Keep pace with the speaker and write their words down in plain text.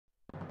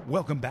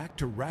Welcome back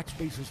to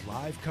Rackspace's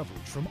live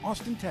coverage from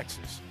Austin,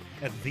 Texas,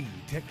 at the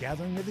tech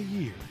gathering of the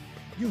year.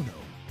 You know,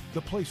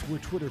 the place where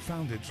Twitter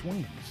found its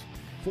wings,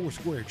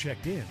 Foursquare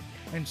checked in,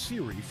 and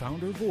Siri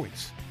found her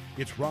voice.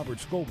 It's Robert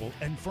Scoble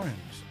and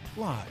friends,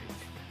 live.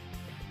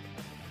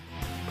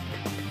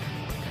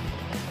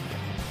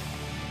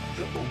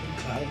 The Open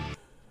Cloud.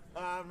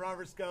 I'm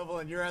Robert Scoble,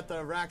 and you're at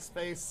the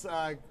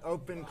Rackspace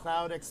Open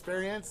Cloud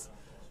Experience.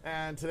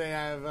 And today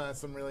I have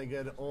some really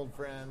good old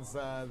friends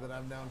that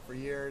I've known for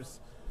years,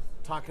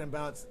 talking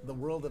about the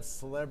world of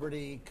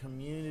celebrity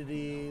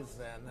communities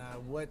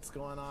and what's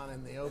going on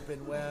in the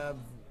open web.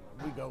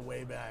 We go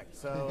way back.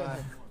 So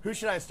who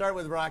should I start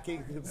with,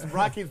 Rocky?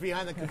 Rocky's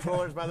behind the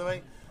controllers, by the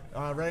way,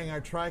 running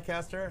our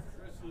TriCaster.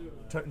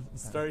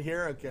 Start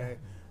here? Okay.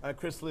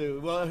 Khris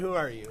Loux. Well, who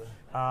are you?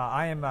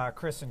 I am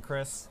Khris and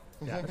Khris.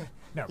 Yeah.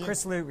 No,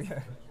 Khris Loux.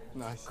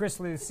 Nice. Khris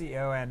Loux,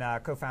 CEO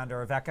and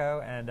co-founder of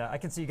Echo, and I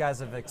can see you guys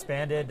have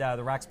expanded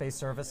the Rackspace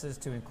services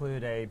to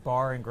include a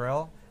bar and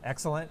grill.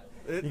 Excellent.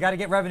 You got to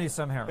get revenue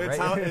somehow,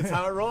 right? It's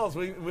how it rolls.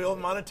 We'll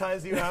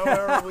monetize you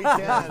however we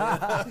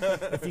can.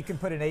 If you can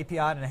put an API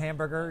in a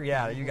hamburger,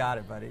 yeah, you got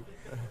it, buddy.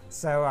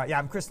 So yeah,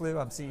 I'm Khris Loux.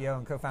 I'm CEO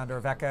and co-founder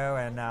of Echo,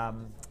 and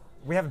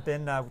we haven't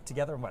been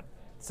together in what?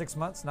 6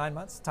 months, 9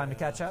 months. Time to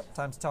catch up.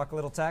 Time to talk a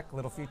little tech, a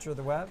little future of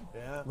the web.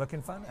 Yeah.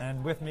 Looking fun.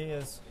 And with me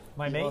is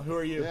my mate. Well, who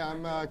are you? Yeah,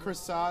 I'm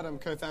Saad. I'm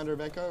co-founder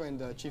of Echo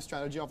and chief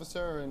strategy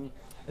officer. And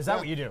is that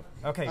what you do?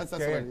 Okay, that's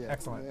good. yeah.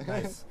 Excellent. Yeah.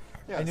 Nice.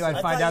 Yeah, I knew I'd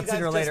find out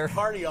sooner or later. Just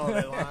party all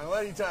day long. What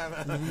are you talking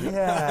about?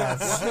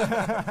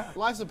 Yes.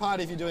 Life's a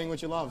party if you're doing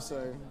what you love.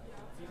 So.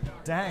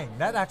 Dang,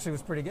 that actually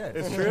was pretty good.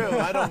 It's true.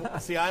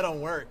 I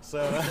don't work,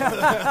 so Exactly.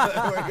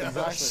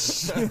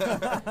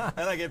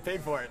 and I get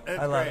paid for it.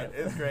 It's I love great. it.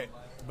 It's great.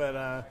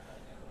 But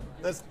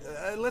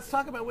let's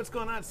talk about what's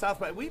going on at South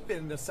by. We've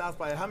been to South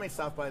by. How many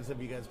South bys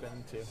have you guys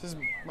been to? This is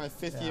my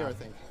fifth year, I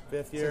think.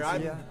 Fifth year.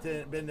 Since-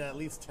 I've been to at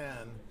least 10.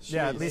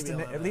 Yeah, at Maybe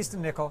least a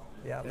nickel.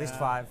 Yeah, at least Yeah.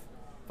 5.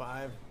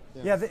 5.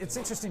 Yeah, it's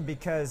interesting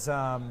because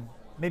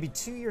maybe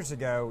 2 years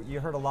ago you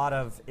heard a lot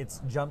of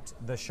it's jumped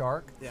the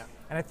shark. Yeah.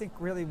 And I think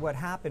really what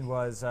happened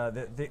was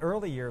the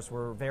early years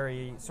were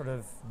very sort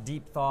of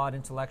deep thought,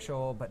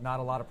 intellectual, but not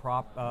a lot of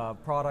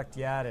product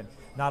yet, and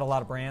not a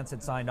lot of brands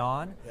had signed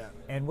on. Yeah.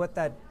 And what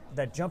that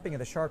jumping of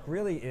the shark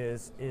really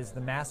is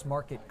the mass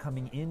market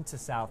coming into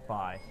South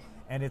by.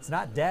 And it's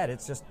not dead,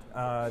 it's just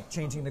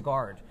changing the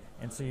guard.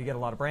 And so you get a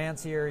lot of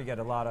brands here, you get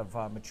a lot of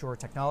mature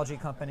technology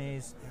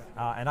companies,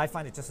 and I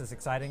find it just as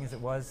exciting as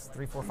it was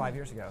 3, 4, 5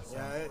 years ago. So.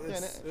 Yeah,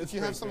 And if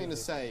you have something to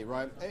say,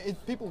 right?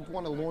 People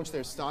want to launch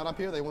their startup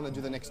here. They want to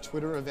do the next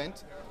Twitter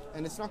event,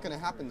 and it's not going to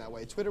happen that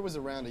way. Twitter was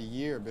around a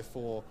year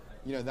before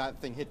that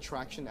thing hit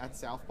traction at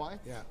South by.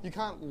 Yeah. You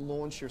can't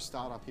launch your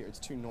startup here; it's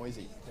too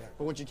noisy. Yeah.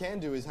 But what you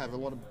can do is have a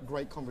lot of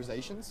great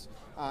conversations,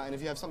 and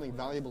if you have something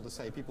valuable to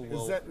say, people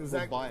will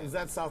buy it. Is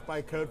that South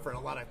by code for a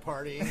lot of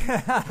partying?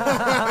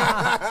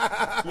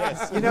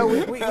 Yes.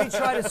 We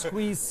try to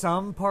squeeze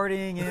some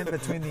partying in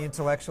between the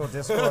intellectual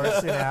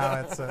discourse.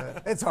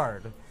 It's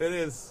hard. It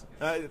is.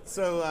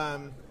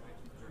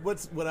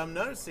 What I'm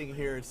noticing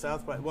here at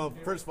South by, well,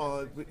 first of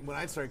all, when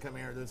I started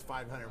coming here, there's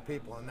 500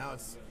 people, and now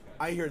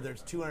I hear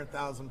there's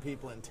 200,000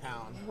 people in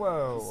town.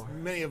 Whoa.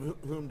 Many of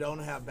whom don't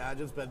have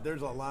badges, but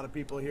there's a lot of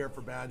people here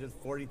for badges,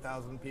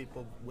 40,000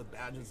 people with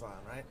badges on,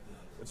 right?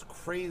 It's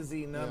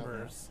crazy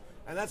numbers.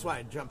 Yeah. And that's why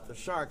I jumped the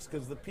sharks,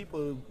 because the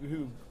people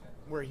who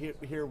were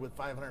here with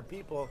 500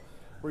 people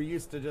were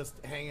used to just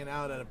hanging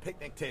out at a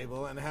picnic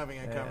table and having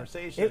a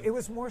conversation. It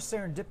was more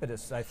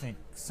serendipitous, I think,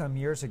 some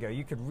years ago.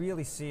 You could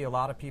really see a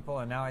lot of people,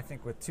 and now I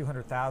think with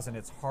 200,000,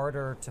 it's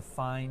harder to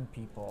find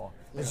people.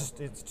 Yeah.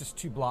 It's just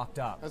too blocked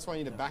up. That's why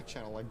you need a back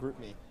channel like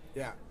GroupMe.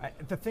 Yeah.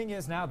 The thing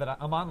is now that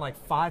I'm on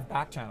like 5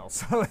 back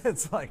channels, so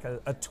it's like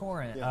a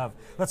torrent of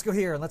let's go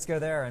here and let's go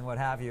there and what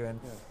have you. And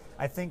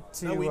I think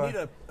we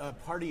need a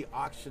party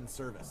auction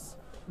service.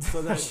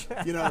 So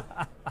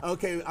that,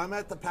 okay, I'm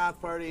at the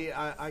Path Party,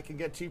 I can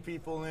get 2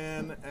 people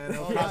in, and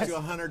it'll cost you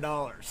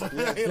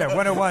 $100. Yeah,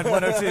 101,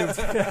 102.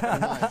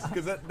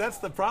 Because that's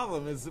the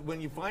problem, is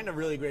when you find a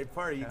really great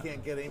party, you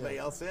can't get anybody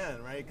else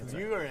in, right? Because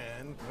you are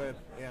in, but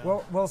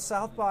Well,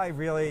 South by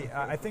really,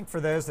 I think for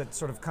those that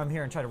sort of come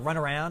here and try to run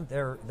around,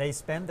 they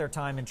spend their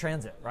time in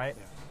transit, right?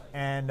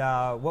 Yeah.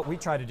 And what we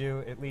try to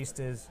do, at least,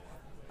 is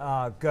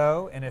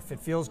go, and if it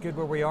feels good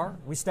where we are,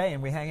 we stay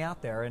and we hang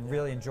out there and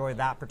really enjoy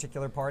that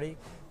particular party,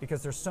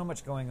 because there's so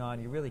much going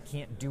on, you really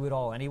can't do it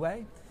all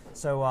anyway.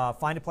 So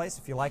find a place,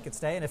 if you like it,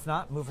 stay, and if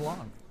not, move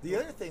along. The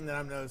other thing that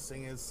I'm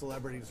noticing is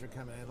celebrities are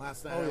coming in.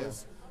 Last night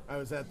I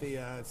was at the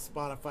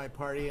Spotify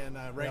party, and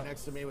right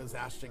next to me was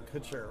Ashton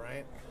Kutcher,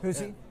 right? Who's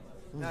he?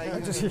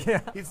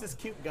 He's this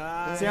cute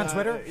guy. Is he on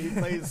Twitter? He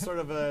plays sort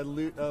of a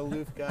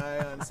aloof guy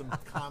on some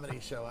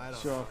comedy show. I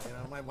don't know.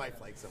 My wife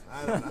likes him.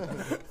 I don't know.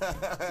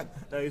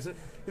 No, he's a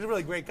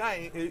really great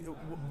guy.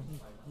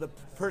 The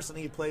person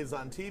he plays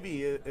on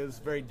TV is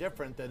very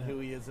different than who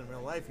he is in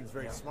real life. He's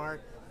very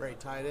smart, very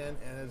tied in,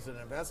 and is an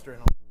investor.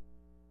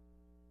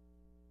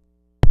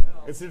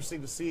 It's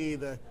interesting to see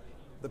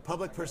the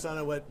public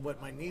persona,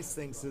 what my niece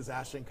thinks is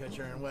Ashton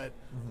Kutcher, and what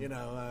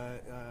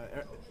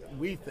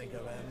we think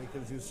of him,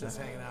 because he's just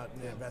hanging out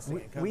and investing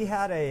in companies. We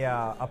had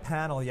a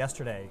panel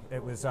yesterday.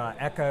 It was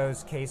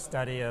Echo's case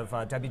study of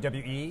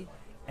WWE,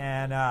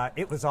 and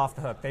it was off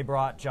the hook. They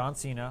brought John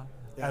Cena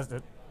as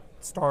the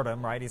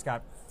stardom, right? He's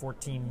got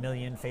 14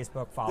 million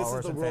Facebook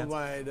followers. This is the and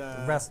worldwide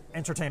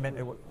entertainment.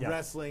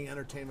 Wrestling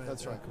entertainment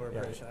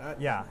corporation.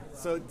 Yeah.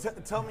 So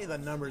tell me the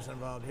numbers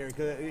involved here,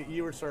 because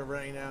you were sort of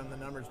writing down the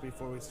numbers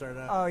before we started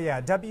out. Oh yeah,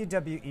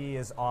 WWE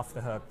is off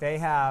the hook. They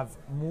have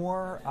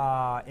more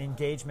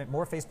engagement,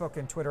 more Facebook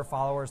and Twitter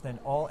followers than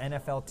all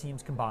NFL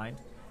teams combined.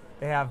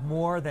 They have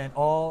more than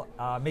all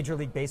Major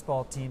League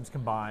Baseball teams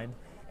combined,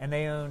 and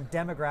they own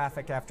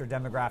demographic after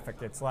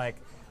demographic. It's like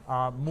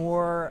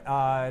more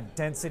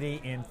density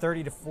in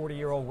 30 to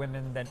 40-year-old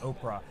women than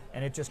Oprah,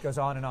 and it just goes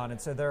on and on.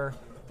 And so they're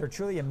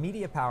truly a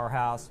media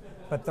powerhouse,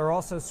 but they're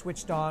also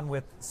switched on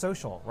with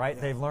social, right?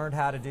 Yeah. They've learned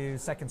how to do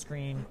second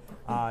screen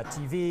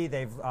TV.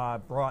 They've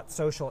brought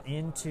social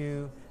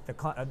into the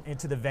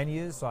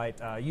venues, like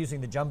using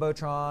the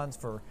jumbotrons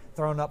for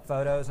throwing up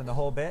photos and the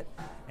whole bit.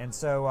 And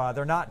so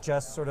they're not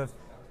just sort of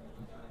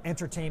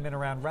entertainment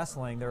around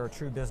wrestling. They're a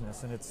true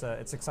business, and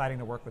it's exciting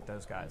to work with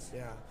those guys.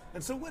 Yeah.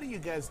 And so, what do you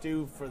guys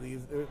do for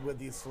these with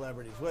these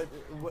celebrities?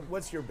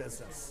 What's your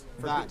business?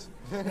 That.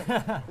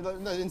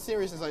 No, in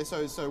seriousness,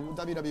 so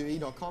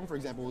WWE.com, for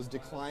example, was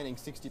declining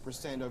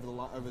 60%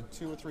 over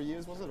 2 or 3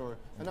 years, was it, or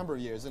a number of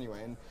years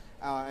anyway?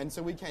 And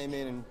so we came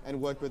in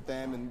and worked with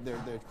them and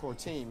their core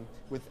team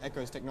with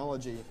Echo's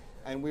technology,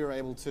 and we were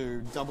able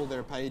to double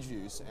their page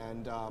views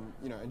and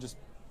and just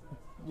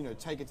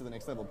take it to the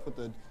next level, put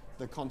the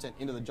content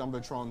into the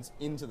jumbotrons,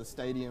 into the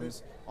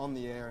stadiums, on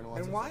the air, and all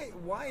that. And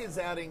why is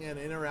adding an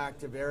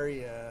interactive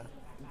area?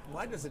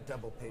 Why does it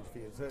double page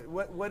views?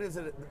 What is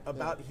it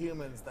about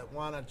humans that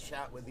want to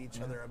chat with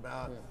each other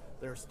about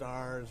their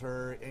stars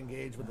or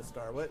engage with the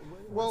star?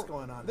 What's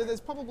going on there?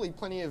 There's probably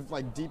plenty of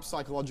deep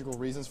psychological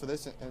reasons for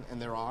this, and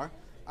there are.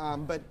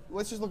 But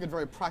let's just look at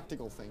very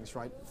practical things,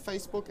 right?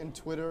 Facebook and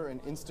Twitter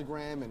and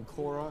Instagram and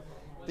Quora,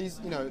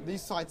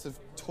 these sites have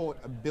taught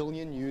 1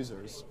 billion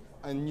users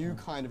a new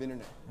kind of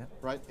internet,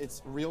 right?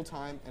 It's real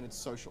time and it's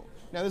social.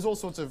 Now, there's all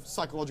sorts of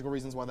psychological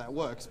reasons why that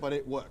works, but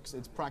it works.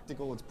 It's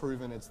practical, it's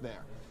proven, it's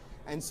there.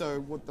 And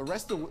so what the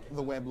rest of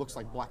the web looks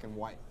like black and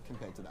white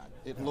compared to that.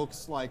 It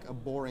looks like a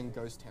boring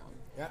ghost town.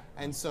 Yeah.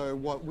 And so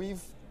what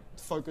we've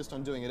focused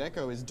on doing at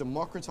Echo is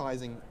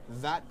democratizing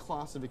that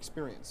class of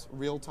experience,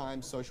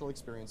 real-time social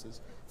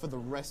experiences, for the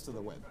rest of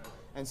the web.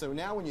 And so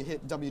now when you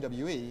hit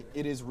WWE,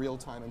 it is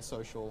real-time and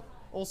social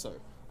also.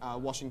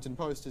 Washington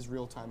Post is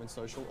real-time and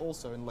social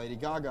also, and Lady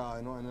Gaga,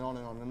 and on and on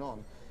and on and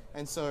on.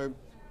 And so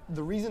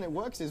the reason it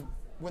works is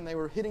when they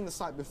were hitting the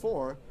site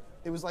before,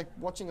 it was like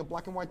watching a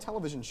black and white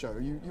television show.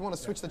 You want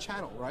to switch the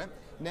channel, right?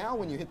 Now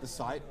when you hit the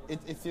site,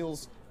 it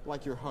feels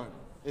like you're home.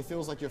 It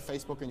feels like your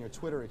Facebook and your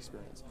Twitter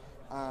experience.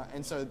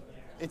 And so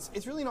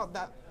it's really not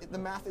that, the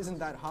math isn't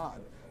that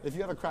hard. If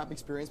you have a crap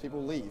experience,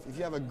 people leave. If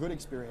you have a good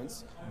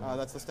experience,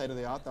 that's the state of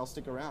the art, they'll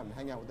stick around and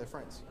hang out with their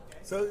friends.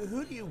 So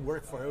who do you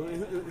work for?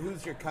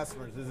 Who's your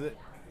customers? Is it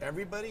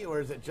everybody, or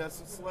is it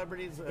just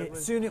celebrities?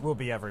 Soon it will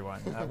be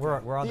everyone.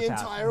 We're on the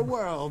path. Entire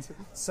world.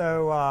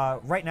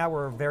 So right now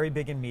we're very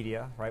big in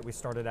media, right? We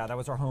started out, that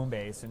was our home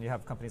base, and you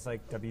have companies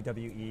like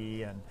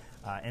WWE and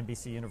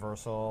NBC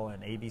Universal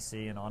and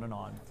ABC and on and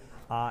on.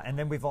 And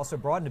then we've also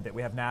broadened a bit.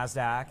 We have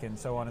NASDAQ and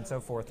so on and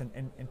so forth.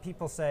 And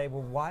people say,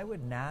 well, why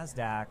would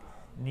NASDAQ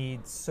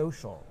need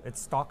social?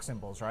 It's stock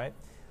symbols, right?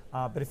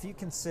 But if you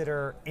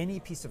consider any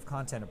piece of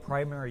content a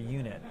primary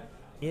unit,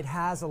 it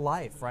has a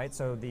life, right?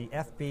 So the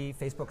FB,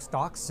 Facebook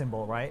stock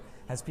symbol, right,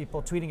 has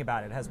people tweeting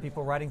about it, has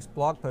people writing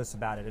blog posts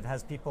about it, it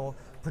has people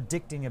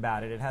predicting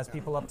about it, it has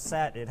people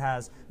upset, it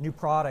has new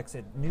products,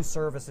 new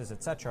services,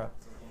 etc.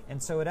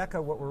 And so at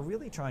Echo, what we're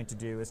really trying to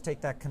do is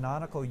take that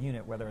canonical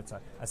unit, whether it's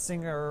a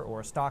singer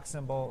or a stock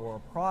symbol or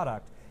a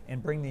product,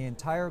 and bring the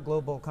entire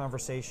global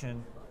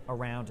conversation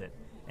around it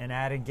and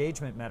add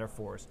engagement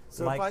metaphors.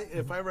 So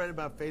if I write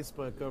about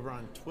Facebook over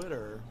on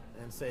Twitter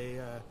and say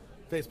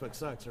Facebook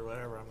sucks or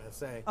whatever I'm going to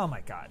say. Oh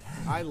my God.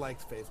 I like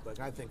Facebook.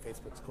 I think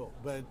Facebook's cool.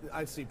 But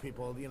I see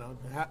people,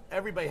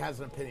 everybody has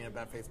an opinion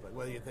about Facebook,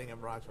 whether you think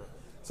I'm rocks or.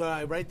 So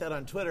I write that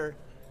on Twitter.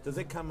 Does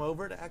it come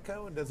over to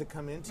Echo, and does it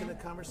come into the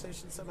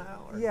conversation somehow?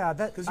 Yeah,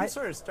 because you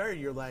sort of started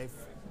your life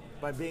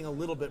by being a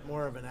little bit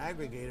more of an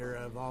aggregator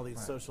of all these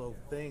social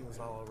things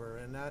all over,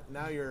 and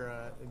now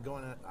you're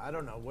going, I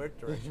don't know what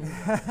direction.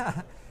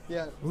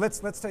 Yeah. Let's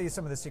tell you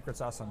some of the secret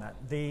sauce on that.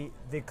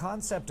 The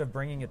concept of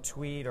bringing a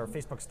tweet or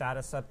Facebook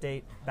status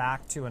update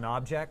back to an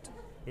object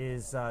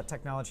is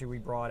technology we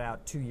brought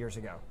out 2 years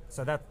ago.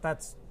 So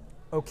that's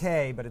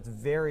okay, but it's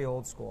very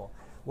old school.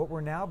 What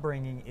we're now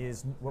bringing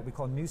is what we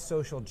call new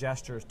social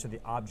gestures to the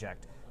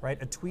object, right?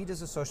 A tweet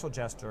is a social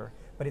gesture,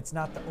 but it's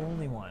not the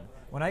only one.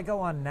 When I go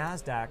on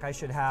NASDAQ, I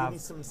should have... Give me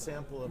some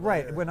sample of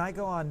Right, when I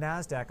go on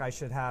NASDAQ, I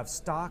should have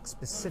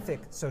stock-specific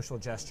social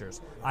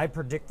gestures. I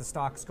predict the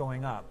stock's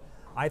going up.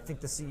 I think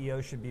the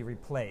CEO should be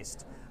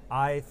replaced.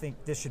 I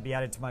think this should be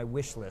added to my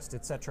wish list,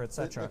 et cetera, et The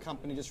cetera.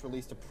 company just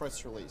released a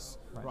press release,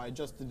 right?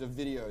 Just did a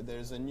video.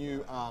 There's a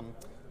new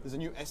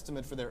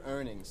estimate for their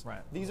earnings.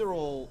 Right. These are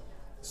all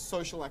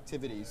social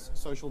activities,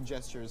 social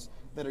gestures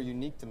that are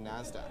unique to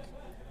NASDAQ.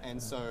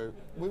 And so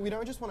we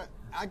don't just want to,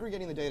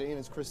 aggregating the data in,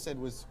 as Khris said,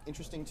 was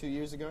interesting 2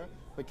 years ago,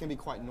 but can be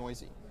quite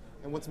noisy.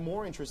 And what's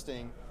more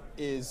interesting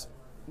is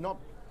not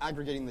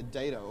aggregating the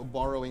data or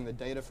borrowing the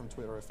data from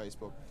Twitter or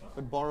Facebook,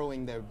 but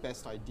borrowing their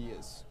best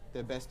ideas,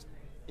 their best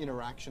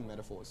interaction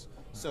metaphors.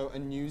 So a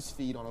news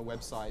feed on a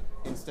website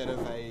instead of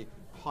a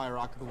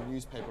hierarchical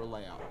newspaper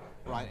layout,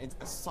 right? It's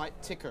a site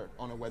ticker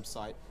on a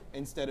website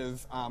instead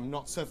of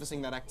not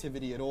surfacing that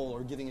activity at all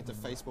or giving it to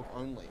Facebook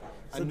only.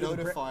 So a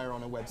notifier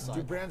on a website.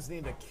 Do brands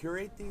need to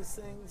curate these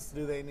things?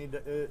 Do they need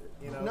to,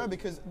 No,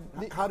 because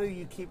how do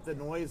you keep the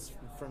noise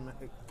from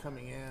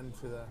coming in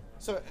to the...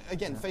 So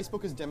again,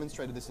 Facebook has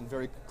demonstrated this in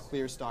very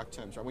clear, stark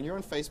terms, right? When you're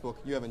on Facebook,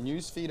 you have a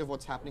news feed of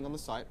what's happening on the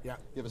site. Yeah.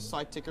 You have a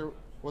site ticker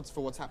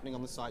for what's happening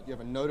on the site. You have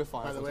a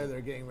notifier. By the way,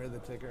 they're getting rid of the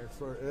ticker.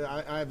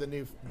 I have the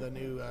new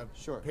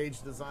Sure.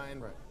 page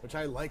design, which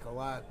I like a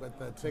lot, but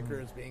the ticker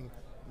is being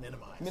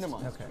minimized.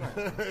 Okay.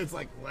 It's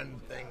like one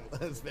thing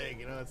that's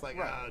big, it's like,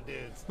 oh,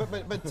 dudes.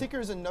 But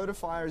tickers and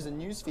notifiers and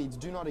news feeds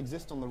do not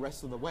exist on the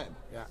rest of the web.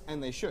 Yeah.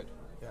 And they should.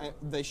 Yeah.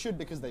 They should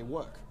because they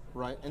work,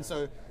 right? And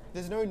so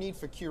there's no need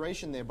for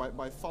curation there.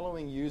 By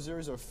following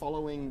users or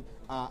following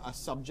a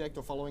subject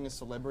or following a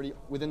celebrity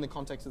within the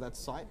context of that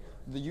site,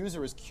 the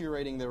user is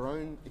curating their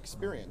own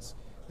experience.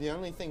 The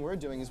only thing we're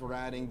doing is we're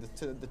adding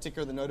the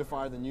ticker, the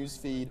notifier, the news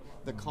feed,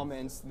 the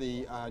comments,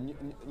 the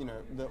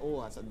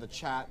all that stuff, the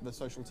chat, the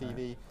social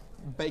TV,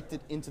 baked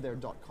it into their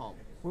 .com.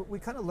 We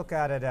kind of look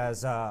at it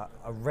as a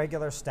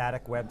regular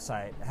static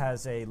website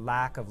has a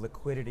lack of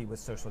liquidity with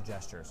social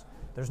gestures.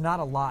 There's not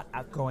a lot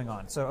going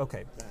on. So,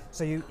 okay.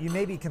 So you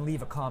maybe can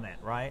leave a comment,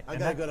 right? I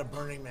gotta go to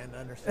Burning Man to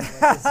understand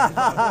what's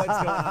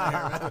going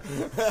on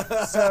here,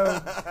 man.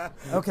 So,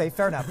 okay,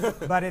 fair enough.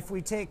 But if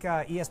we take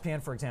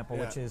ESPN, for example,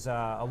 Yeah. which is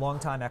a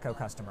longtime Echo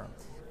customer,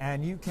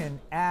 and you can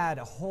add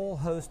a whole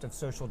host of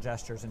social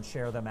gestures and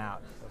share them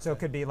out. So it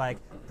could be like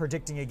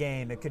predicting a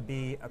game, it could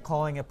be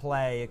calling a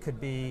play, it could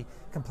be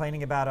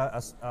complaining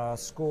about a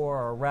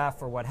score or a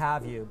ref or what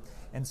have you.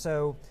 And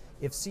so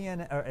if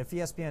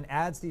ESPN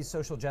adds these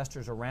social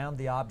gestures around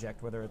the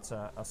object, whether it's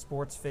a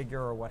sports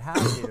figure or what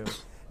have you,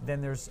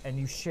 then and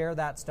you share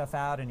that stuff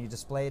out and you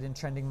display it in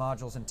trending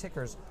modules and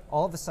tickers,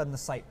 all of a sudden the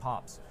site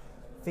pops.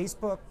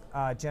 Facebook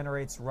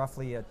generates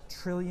roughly 1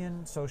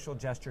 trillion social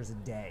gestures a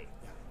day,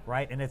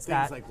 right? And it's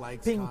Things that like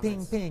likes, ping,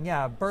 comments, ping, ping,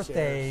 yeah,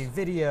 birthday, shares.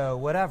 video,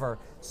 whatever.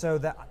 So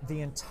that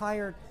the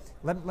entire,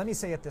 let me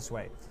say it this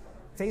way.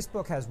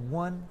 Facebook has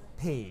one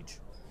page,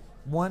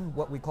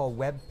 what we call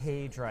web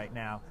page right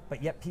now,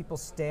 but yet people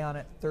stay on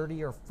it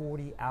 30 or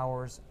 40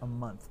 hours a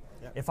month.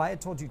 Yep. If I had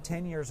told you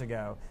 10 years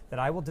ago that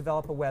I will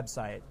develop a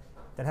website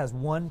that has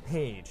one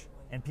page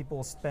and people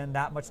will spend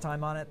that much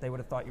time on it, they would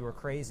have thought you were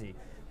crazy.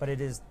 But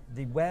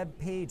the web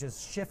page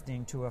is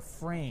shifting to a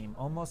frame,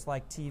 almost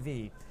like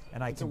TV,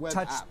 and It's a web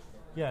touch. app.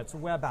 Yeah, it's a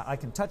web app. I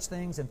can touch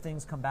things and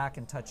things come back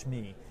and touch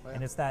me.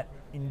 And it's that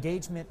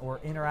engagement or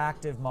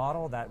interactive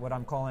model, that what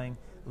I'm calling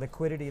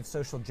liquidity of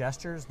social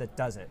gestures, that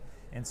does it.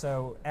 And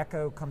so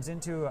Echo comes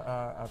into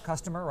a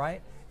customer,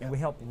 right? And we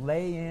help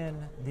lay in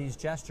these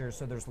gestures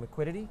so there's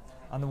liquidity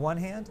on the one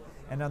hand.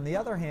 And on the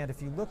other hand,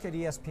 if you look at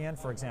ESPN,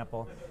 for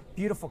example,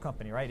 beautiful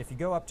company, right? If you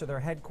go up to their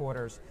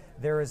headquarters,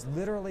 there is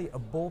literally a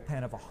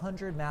bullpen of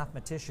 100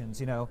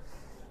 mathematicians,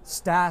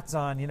 stats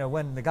on,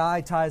 when the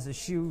guy ties his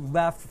shoe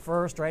left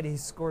first, right? He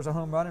scores a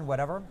home run and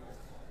whatever.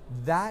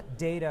 That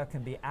data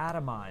can be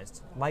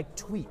atomized like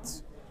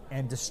tweets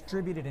and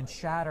distributed and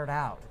shattered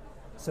out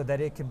so that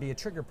it can be a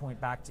trigger point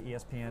back to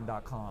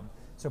ESPN.com.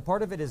 So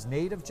part of it is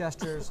native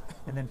gestures,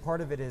 and then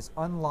part of it is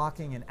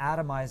unlocking and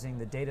atomizing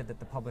the data that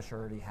the publisher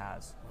already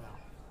has. Wow.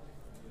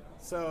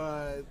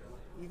 So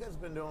you guys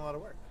have been doing a lot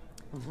of work.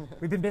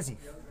 We've been busy,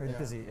 very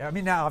busy. I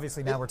mean, now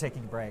we're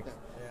taking a break.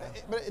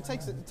 But it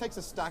takes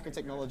a stack of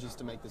technologies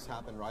to make this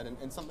happen, right?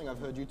 And something I've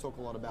heard you talk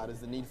a lot about is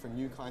the need for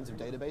new kinds of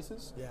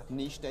databases,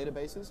 niche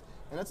databases,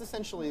 and that's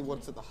essentially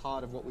what's at the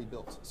heart of what we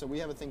built. So we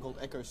have a thing called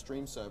Echo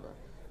Stream Server,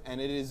 and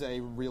it is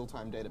a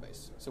real-time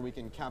database. So we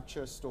can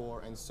capture,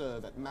 store, and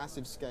serve at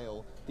massive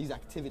scale these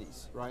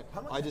activities, right?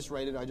 I just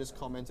rated, I just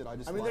commented, I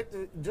just liked.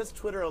 Just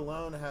Twitter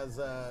alone has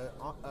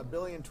a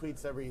billion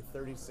tweets every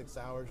 36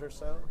 hours or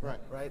so.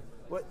 Right.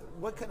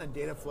 What kind of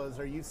data flows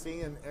are you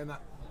seeing, and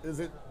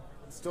is it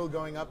still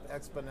going up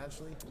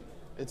exponentially?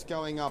 It's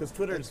going up. Because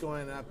Twitter is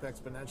going up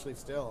exponentially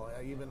still,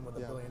 even with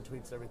a billion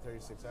tweets every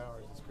 36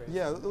 hours. It's crazy.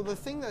 Yeah, the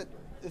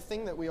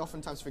thing that we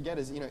oftentimes forget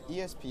is,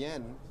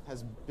 ESPN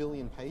has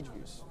billion page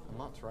views a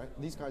month, right?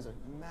 These guys are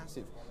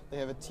massive. They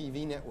have a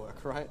TV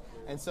network, right?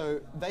 And so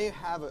they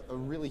have a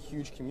really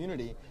huge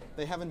community.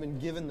 They haven't been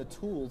given the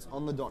tools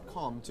on the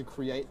 .com to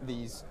create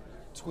these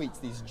tweets,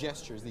 these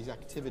gestures, these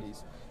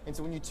activities. And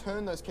so when you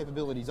turn those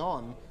capabilities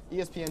on,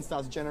 ESPN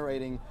starts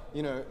generating,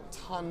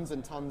 tons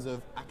and tons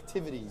of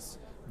activities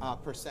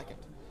per second.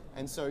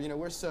 And so,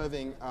 we're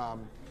serving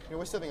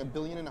we're serving 1.5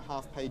 billion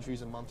page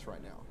views a month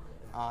right now,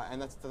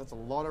 and that's a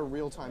lot of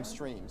real-time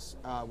streams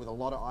with a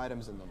lot of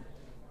items in them.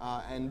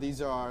 And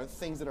these are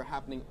things that are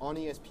happening on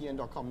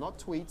ESPN.com, not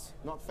tweets,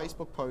 not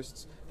Facebook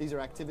posts. These are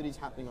activities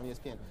happening on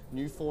ESPN.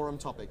 New forum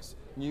topics,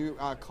 new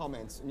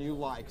comments, new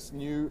likes,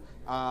 new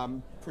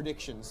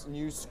predictions,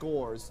 new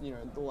scores,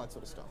 all that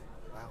sort of stuff.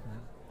 Wow.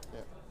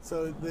 Yeah.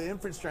 So the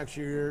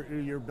infrastructure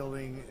you're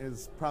building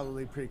is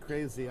probably pretty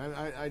crazy.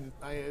 I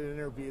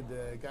interviewed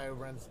the guy who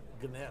runs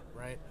Gannett,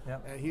 right?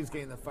 Yep. And he's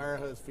getting the fire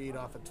hose feed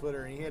off of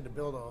Twitter, and he had to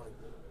build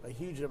a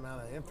huge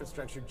amount of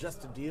infrastructure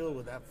just to deal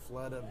with that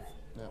flood of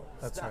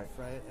That's stuff,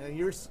 right? And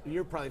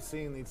you're probably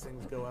seeing these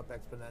things go up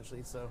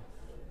exponentially. So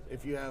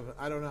if you have,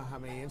 I don't know how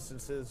many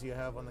instances you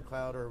have on the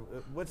cloud, or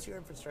what's your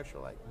infrastructure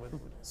like?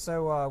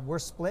 So we're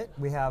split.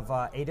 We have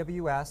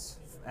AWS.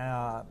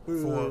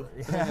 We'll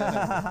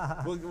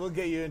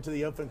get you into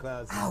the open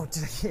clouds. Ouch!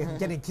 I'm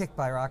getting kicked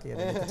by Rocky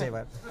at the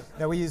table.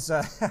 No, we use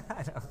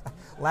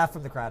laugh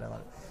from the crowd. I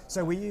love it.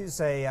 So we use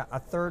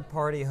a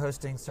third-party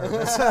hosting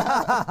service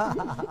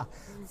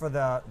for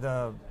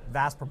the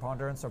vast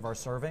preponderance of our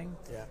serving.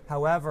 Yeah.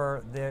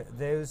 However,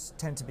 those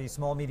tend to be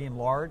small, medium,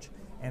 large,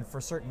 and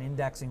for certain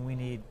indexing we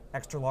need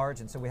extra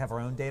large, and so we have our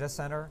own data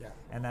center,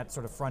 and that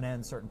sort of front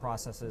end certain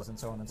processes and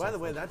so on and so forth. By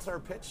the way, that's our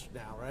pitch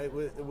now, right?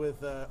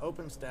 With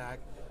OpenStack,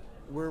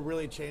 we're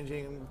really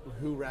changing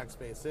who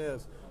Rackspace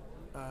is.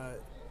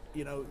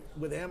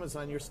 With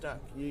Amazon, you're stuck.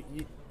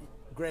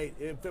 Great.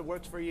 If it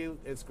works for you,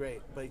 it's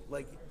great. But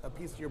like a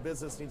piece of your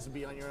business needs to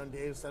be on your own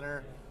data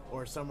center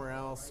or somewhere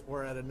else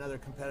or at another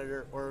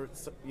competitor, or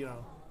you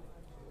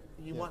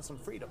want some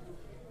freedom.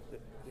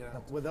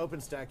 With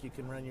OpenStack, you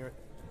can run your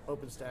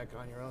OpenStack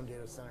on your own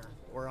data center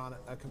or on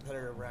a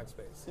competitor of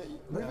Rackspace. Yeah,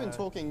 we've been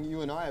talking,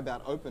 you and I,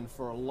 about Open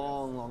for a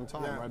long, long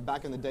time, right?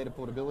 Back in the data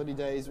portability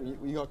days,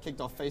 you got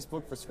kicked off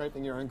Facebook for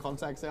scraping your own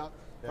contacts out,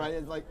 right?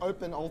 It's like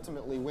Open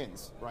ultimately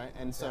wins, right?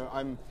 And so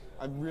I'm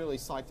really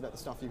psyched about the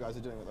stuff you guys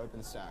are doing with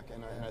OpenStack,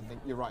 and I think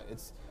you're right.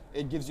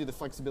 It gives you the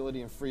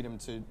flexibility and freedom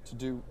to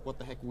do what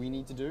the heck we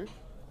need to do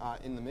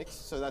in the mix.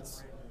 So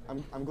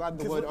I'm glad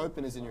the word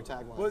open is in your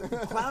tagline. Well,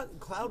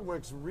 cloud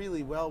works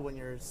really well when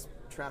your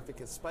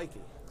traffic is spiky,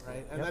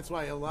 right? And that's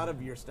why a lot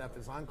of your stuff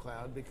is on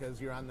cloud,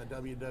 because you're on the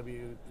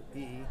WWE,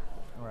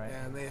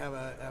 and they have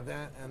an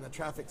event and the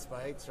traffic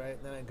spikes, right?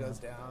 And then it goes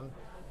down.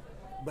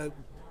 But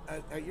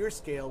at your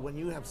scale, when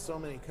you have so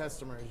many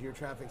customers, your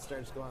traffic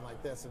starts going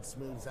like this, it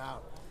smooths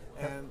out.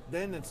 And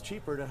then it's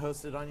cheaper to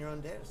host it on your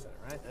own data center,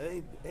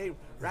 right? Hey,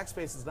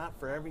 Rackspace is not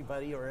for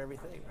everybody or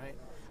everything, right?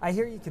 I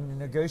hear you can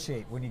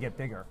negotiate when you get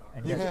bigger.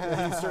 And you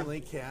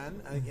certainly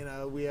can.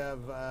 We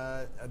have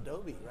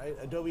Adobe, right?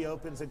 Adobe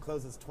opens and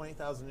closes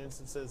 20,000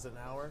 instances an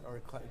hour, or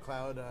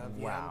cloud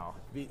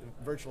VM,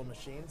 virtual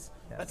machines.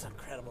 Yeah. That's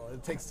incredible.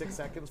 It takes 6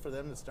 seconds for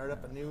them to start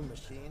up a new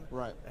machine,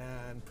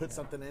 and put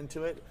something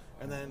into it,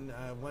 and then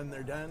when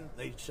they're done,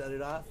 they shut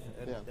it off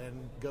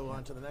and go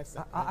on to the next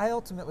thing. I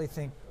ultimately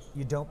think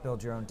you don't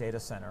build your own data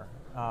center.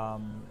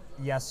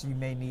 Yes, you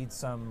may need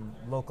some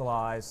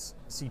localized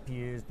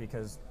CPUs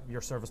because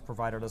your service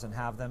provider doesn't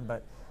have them,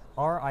 but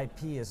our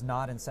IP is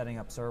not in setting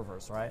up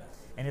servers, right?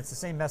 And it's the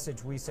same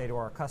message we say to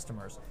our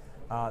customers.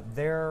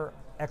 Their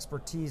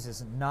expertise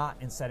is not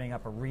in setting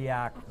up a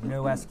React,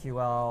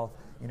 NoSQL,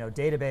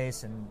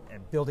 database and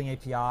building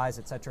APIs,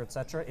 et cetera, et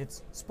cetera.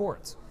 It's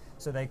sports.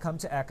 So they come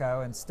to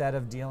Echo instead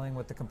of dealing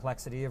with the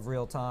complexity of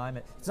real time.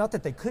 It's not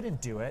that they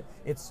couldn't do it,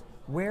 it's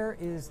where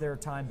is their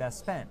time best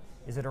spent?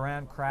 Is it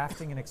around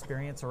crafting an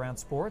experience around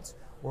sports,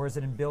 or is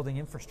it in building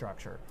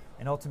infrastructure?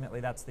 And ultimately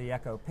that's the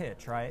Echo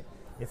pitch, right?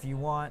 If you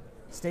want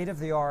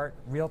state-of-the-art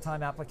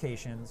real-time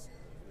applications,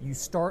 you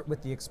start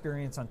with the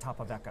experience on top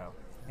of Echo.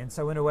 And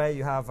so in a way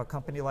you have a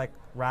company like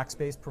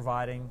Rackspace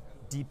providing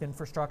deep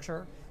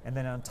infrastructure, and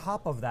then on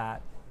top of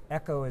that,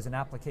 Echo is an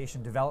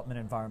application development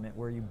environment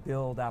where you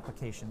build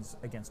applications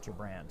against your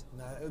brand.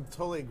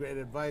 Totally great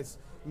advice.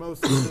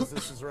 Most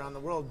businesses around the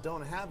world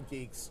don't have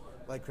geeks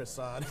like Khris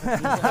Saad,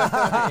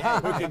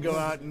 who can go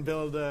out and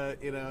build,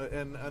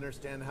 and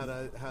understand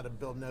how to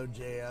build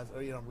Node.js,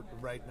 or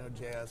write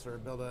Node.js, or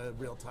build a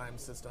real-time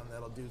system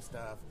that'll do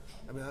stuff.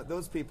 I mean,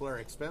 those people are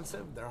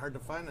expensive, they're hard to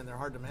find, and they're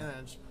hard to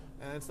manage.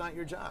 And it's not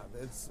your job.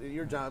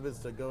 Your job is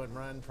to go and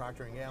run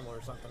Procter & Gamble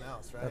or something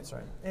else, right? That's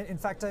right. In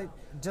fact,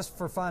 just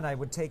for fun, I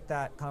would take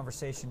that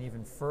conversation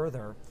even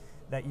further,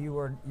 that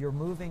you're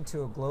moving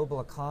to a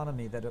global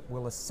economy that it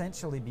will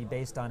essentially be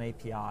based on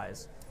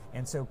APIs.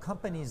 And so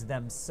companies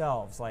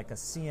themselves, like a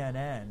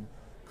CNN,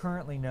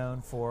 currently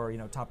known for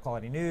top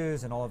quality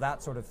news and all of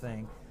that sort of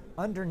thing,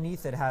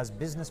 underneath it has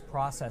business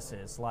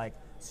processes like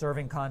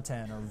serving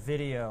content or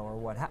video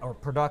or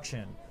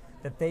production,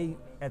 that they,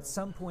 at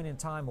some point in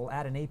time, will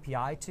add an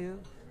API to,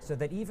 so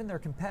that even their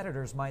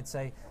competitors might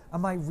say,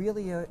 am I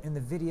really in the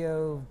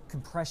video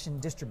compression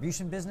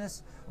distribution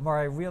business, or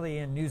am I really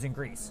in news and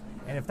grease?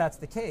 And if that's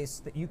the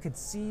case, that you could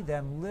see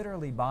them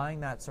literally buying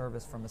that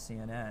service from a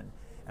CNN.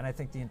 And I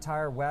think the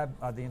entire web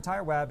and the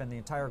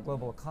entire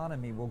global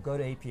economy will go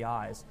to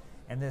APIs.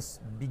 And this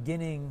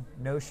beginning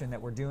notion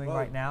that we're doing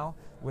right now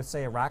with,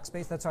 say, a rack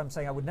space, that's why I'm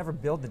saying I would never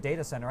build the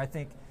data center. I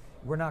think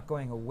we're not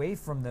going away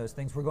from those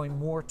things. We're going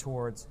more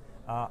towards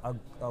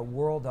a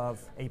world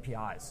of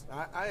APIs.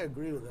 I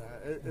agree with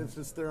that. It's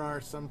just there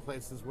are some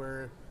places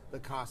where the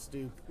costs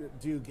do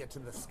get to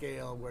the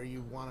scale where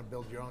you want to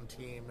build your own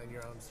team and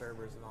your own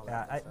servers and all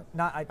that.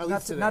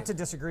 Not to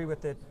disagree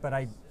with it, but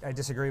I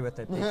disagree with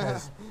it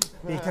because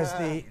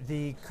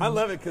the I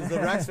love it because the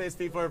Rackspace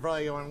people are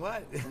probably going,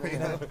 what?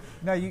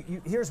 No,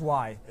 here's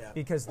why. Yeah.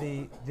 Because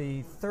the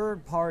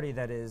third party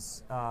that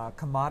is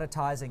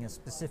commoditizing a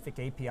specific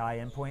API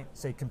endpoint,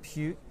 say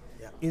compute,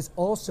 is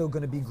also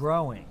going to be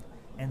growing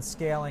and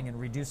scaling and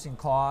reducing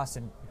costs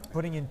and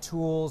putting in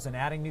tools and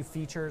adding new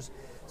features.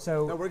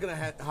 So no, we're going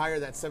to hire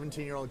that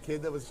 17-year-old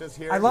kid that was just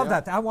here. I love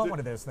that. I want one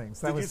of those things.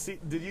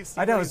 Did you see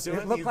I know. What he's doing?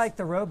 It looked like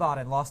the robot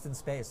in Lost in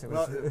Space. It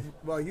was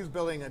well, he's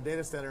building a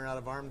data center out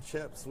of ARM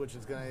chips, which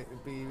is going to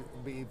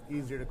be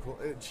easier to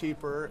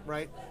cheaper,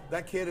 right?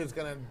 That kid is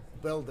going to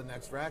build the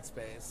next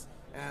Rackspace,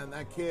 and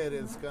that kid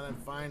is going to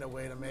find a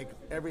way to make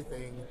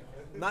everything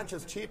not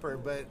just cheaper,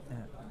 but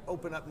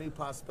open up new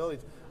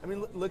possibilities. I mean,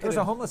 look at There was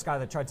a homeless guy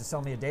that tried to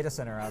sell me a data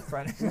center out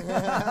front.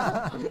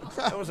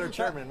 That was our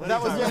chairman.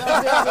 That was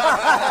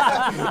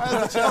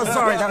Oh,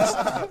 sorry,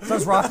 that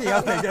was Rocky.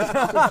 I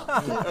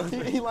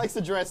think he likes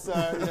to dress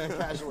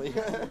casually.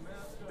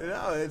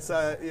 No, it's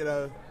yeah. He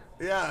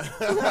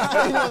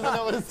doesn't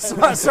know what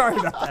it's sorry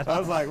about that. I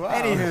was like, wow.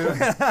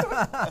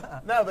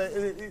 Anywho. No,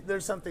 but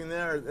there's something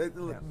there.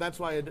 That's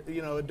why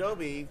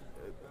Adobe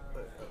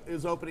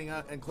is opening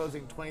up and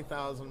closing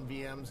 20,000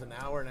 VMs an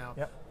hour now.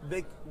 Yep.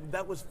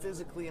 That was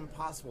physically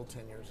impossible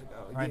 10 years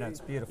ago. I know,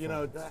 it's beautiful.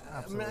 Imagine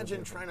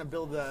beautiful. trying to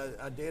build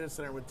a data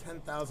center with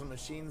 10,000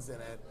 machines in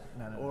it,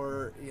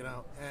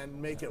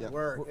 and make it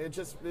work. It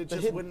just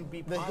wouldn't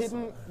be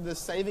possible. The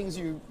savings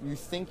you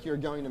think you're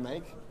going to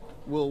make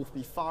will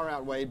be far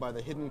outweighed by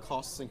the hidden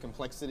costs and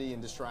complexity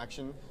and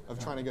distraction of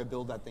trying to go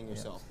build that thing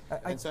yourself.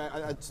 And so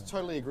I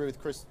totally agree with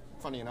Chris,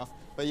 funny enough.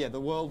 But yeah,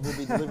 the world will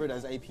be delivered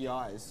as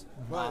APIs,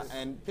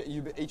 and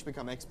you each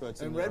become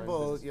experts. And Red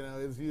Bull,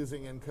 is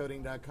using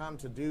encoding.com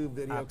to do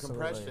video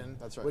compression,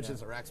 which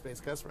is a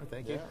Rackspace customer.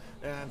 Thank you.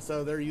 And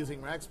so they're using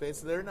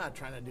Rackspace. They're not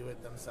trying to do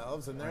it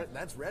themselves, and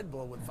that's Red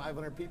Bull with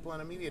 500 people on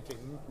a media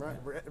team.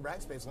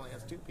 Rackspace only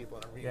has 2 people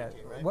on a media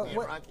team, right?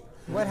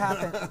 What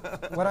happened?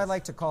 What I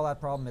like to call that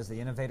problem is the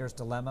innovator's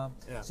dilemma.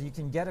 So you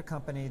can get a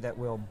company that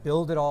will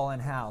build it all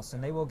in-house,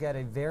 and they will get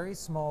a very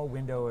small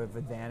window of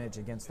advantage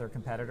against their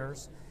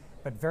competitors.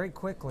 But very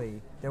quickly,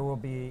 there will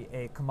be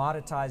a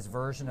commoditized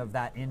version of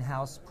that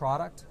in-house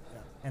product,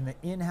 and the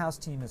in-house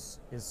team is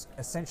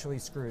essentially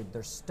screwed.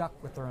 They're stuck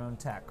with their own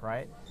tech,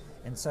 right?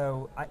 And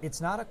so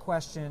it's not a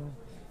question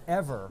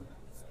ever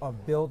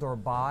of build or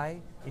buy.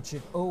 It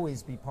should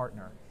always be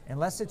partner.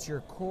 Unless it's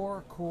your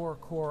core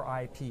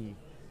IP,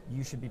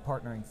 you should be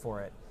partnering for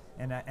it.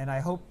 And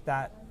I hope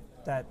that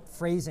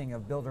phrasing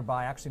of build or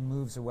buy actually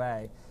moves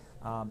away.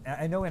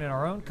 I know in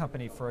our own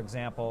company, for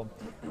example,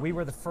 we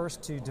were the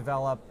first to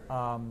develop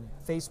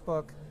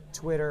Facebook,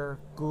 Twitter,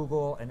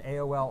 Google, and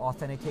AOL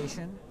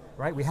authentication,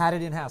 right? We had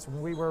it in-house.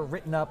 We were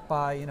written up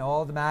by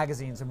all the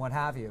magazines and what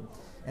have you.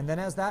 And then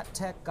as that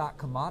tech got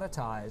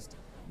commoditized,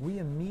 we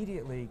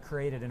immediately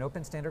created an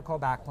open standard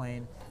called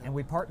Backplane, and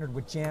we partnered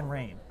with Jan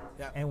Rain.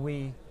 And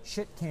we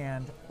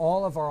shit-canned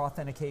all of our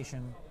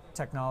authentication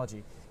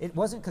technology. It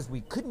wasn't because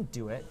we couldn't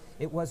do it.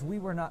 It was we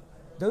were not...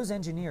 Those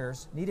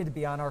engineers needed to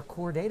be on our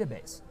core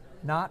database,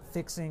 not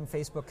fixing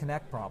Facebook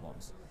Connect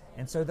problems.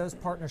 And so those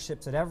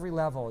partnerships at every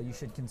level, you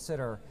should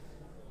consider,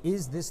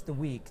 is this the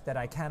week that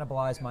I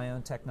cannibalize my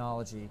own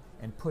technology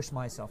and push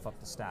myself up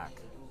the stack?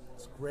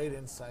 It's great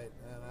insight,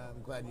 and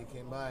I'm glad you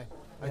came by.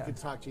 I could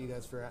talk to you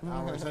guys for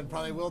hours, and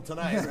probably will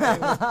tonight,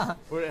 right?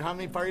 How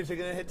many parties are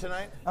you going to hit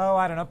tnetonight? Oh,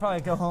 I don't know. Probably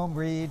go home,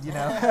 read,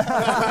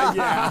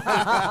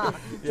 Yeah.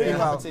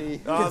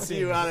 I'll see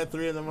you out at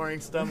 3 in the morning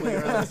stumbling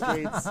around the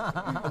streets.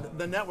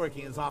 The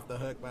networking is off the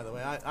hook, by the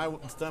way. I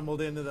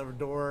stumbled into the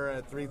door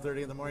at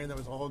 3:30 in the morning. There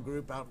was a whole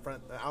group out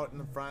in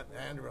the front.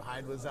 Andrew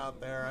Hyde was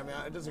out there. I mean,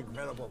 just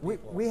incredible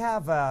people. We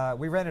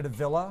rented a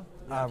villa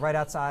right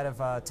outside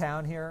of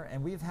town here,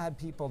 and we've had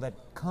people that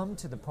come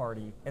to the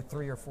party at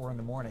 3 or 4 in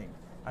the morning.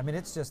 I mean,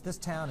 it's just, this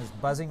town is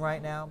buzzing right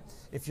now.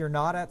 If you're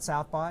not at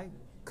South by,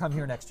 come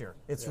here next year.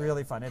 It's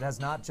really fun. It has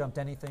not jumped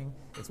anything.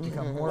 It's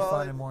become more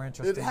fun and more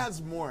interesting. It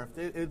has morphed.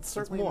 It's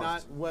certainly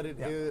not what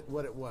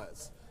it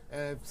was.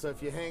 And so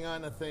if you hang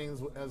on to things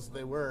as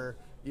they were,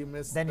 you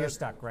miss. Then you're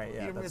stuck, right?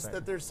 Yeah, you miss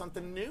that there's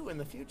something new in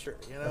the future.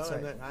 That's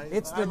right. And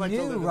it's the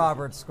new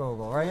Robert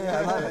Scoble, right? Yeah,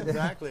 I love it.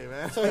 Exactly,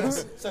 man.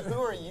 So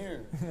who are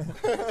you?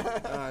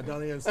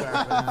 Don't even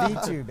start. Man.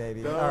 V2,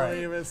 baby. Don't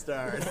even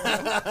start.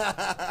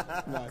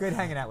 Good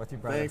hanging out with you,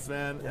 brother. Thanks,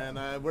 man. Yeah.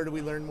 And where do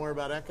we learn more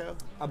about Echo?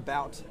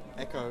 About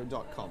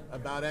aboutecho.com.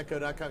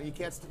 Aboutecho.com. You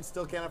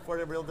still can't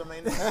afford a real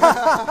domain name?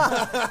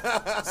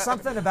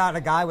 Something about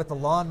a guy with the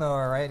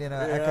lawnmower, right? You know,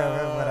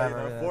 Echo,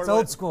 whatever. You know, it's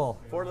old school.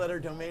 4-letter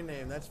domain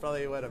name. That's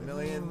probably what, $1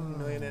 million, $1.5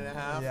 million.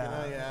 Yeah. You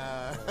know?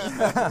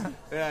 Yeah.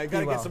 Yeah. I got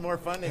to get some more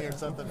funding or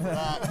something for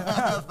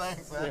that.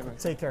 Thanks, man.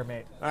 Take care,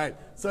 mate. All right.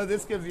 So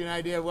this gives you an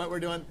idea of what we're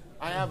doing.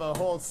 I have a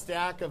whole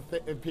stack of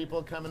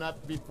people coming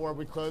up before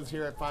we close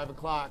here at 5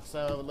 o'clock.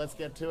 So let's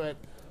get to it.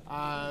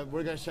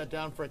 We're going to shut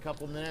down for a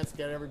couple minutes,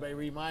 get everybody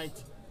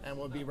remiked, and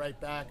we'll be right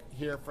back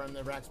here from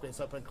the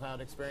Rackspace Open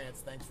Cloud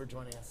Experience. Thanks for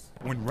joining us.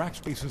 When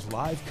Rackspace's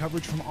live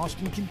coverage from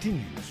Austin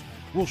continues,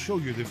 we'll show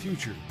you the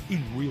future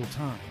in real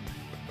time.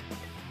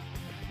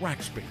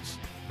 Rackspace,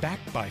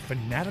 backed by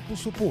fanatical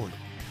support,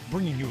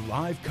 bringing you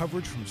live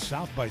coverage from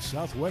South by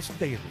Southwest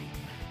daily.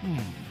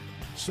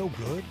 So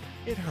good,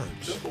 it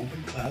hurts. The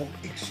Open Cloud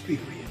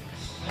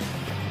Experience.